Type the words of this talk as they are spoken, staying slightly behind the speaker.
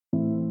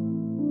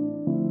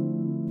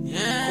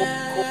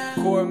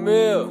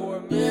Cornmeal.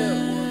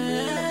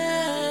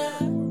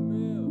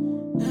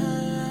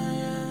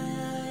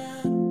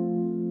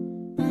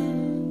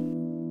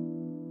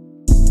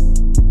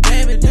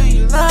 Baby, do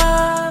you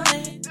love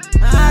me?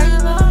 How you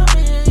love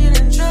me and you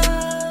didn't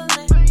trust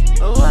me?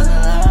 Or was it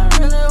love,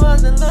 really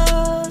was it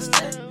lust?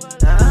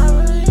 I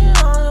really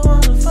only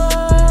wanna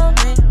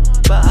fuck me,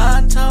 but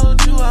I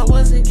told you I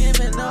wasn't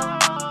giving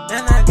up,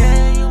 and I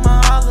gave you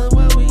my all of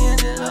where we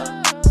ended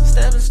up.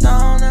 Stepping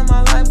stone in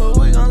my life, but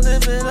we gon'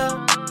 live it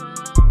up.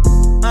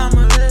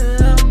 I'ma live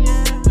it up,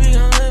 we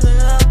gon' live it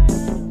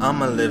up.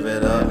 I'ma live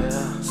it up.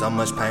 So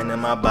much pain in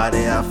my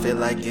body, I feel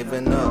like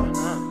giving up.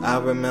 I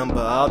remember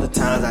all the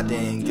times I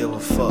didn't give a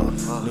fuck.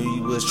 Knew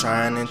you was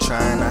trying and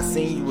trying, I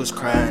seen you was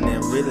crying,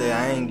 and really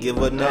I ain't give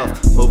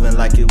enough. Moving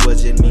like it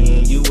was just me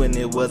and you, and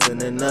it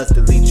wasn't enough.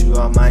 Delete you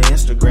off my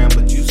Instagram,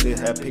 but you still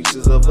have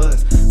pictures of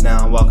us. Now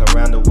I'm walking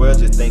around the world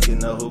just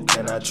thinking of who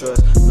can I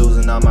trust.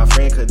 Losing all my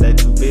friends cause they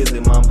too busy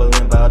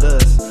mumbling about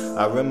us.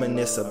 I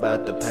reminisce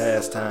about the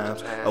past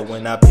times, or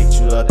when I picked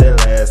you up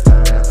that last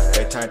time.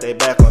 They turned their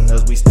back on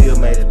us, we still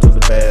made it through the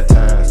bad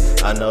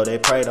times. I know they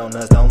prayed on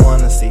us, don't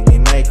wanna see me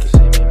make it.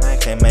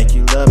 Can't make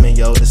you love me,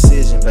 your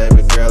decision,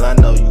 baby girl. I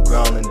know you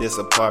grown in this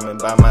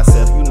apartment by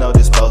myself. You know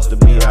this supposed to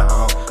be our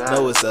home.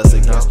 Know it's us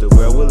against the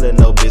world, we'll let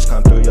no bitch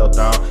come through your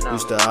throne.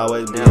 Used to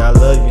always be, I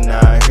love you, now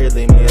I hear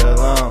leave me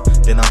alone.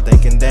 Then I'm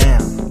thinking,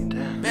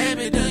 damn.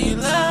 Baby, do you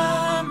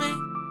love me?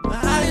 But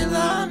how you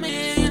love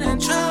me, you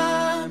didn't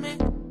try me.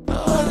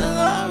 But was it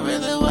love,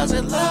 really was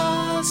it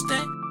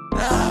lusting?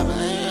 Now I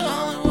really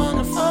only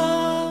wanna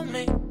fuck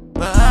me,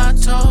 but I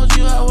told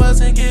you I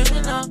wasn't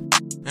giving up,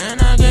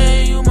 and I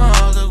gave you my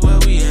all of where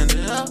we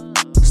ended up.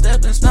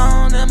 Stepping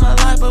stone in my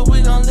life, but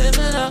we gon' live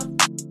it up.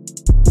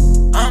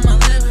 I'ma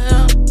live it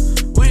up,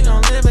 we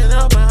gon' live it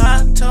up. But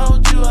I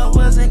told you I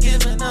wasn't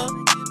giving up,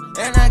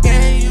 and I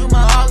gave you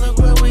my all of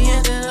where we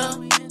ended up.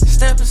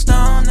 Stepping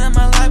stone in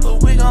my life,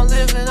 but we gon'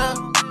 live it up.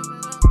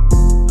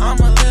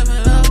 I'ma live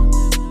it up,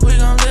 we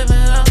gon' live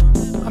it up.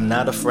 I'm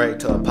not afraid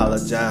to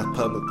apologize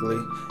publicly,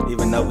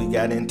 even though we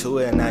got into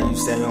it and now you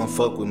say you don't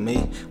fuck with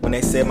me. When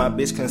they said my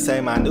bitch couldn't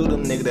save me, I knew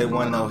them niggas, they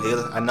wasn't no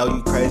hitter. I know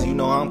you crazy, you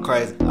know I'm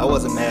crazy. I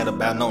wasn't mad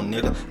about no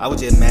nigga, I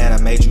was just mad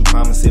I made you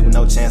promise it with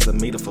no chance of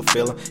me to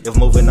fulfill it. If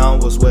moving on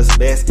was what's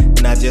best,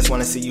 then I just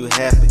wanna see you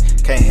happy.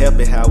 Can't help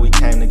it how we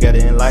came together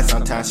in life,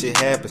 sometimes shit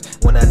happens.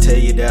 When I tell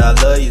you that I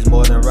love you, it's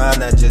more than rhyme,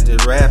 not just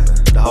this rapping.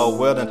 The whole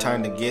world done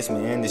turned against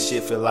me and this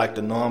shit feel like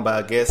the norm, but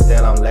I guess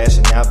that I'm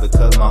lashing out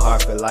because my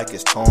heart feel like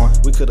it's torn.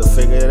 We could've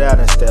figured it out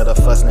instead of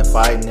fussing and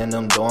fighting in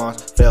them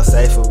dorms. Felt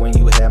safer when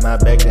you had my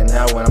back than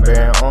now when I'm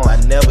bearing on. I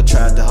never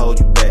tried to hold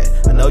you back,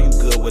 I know you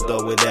good with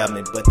or without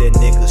me, but that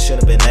nigga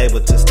shouldn't have been able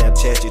to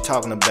Snapchat you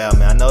talking about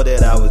me. I know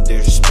that I was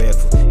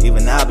disrespectful,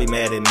 even I'll be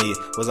mad at me.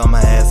 Was on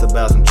my ass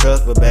about some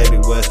trust, but baby,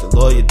 what's the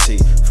loyalty?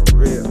 For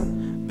real.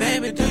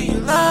 Baby, do you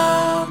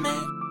love me?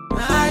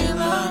 How you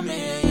love me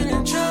and you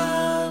didn't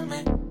trust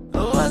me?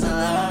 Or was it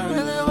love,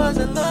 really was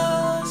it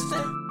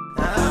lusting?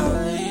 I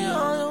really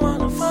only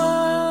wanna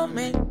fuck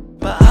me,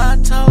 but I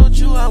told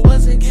you I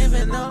wasn't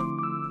giving up,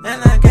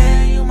 and I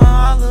gave you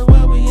my all of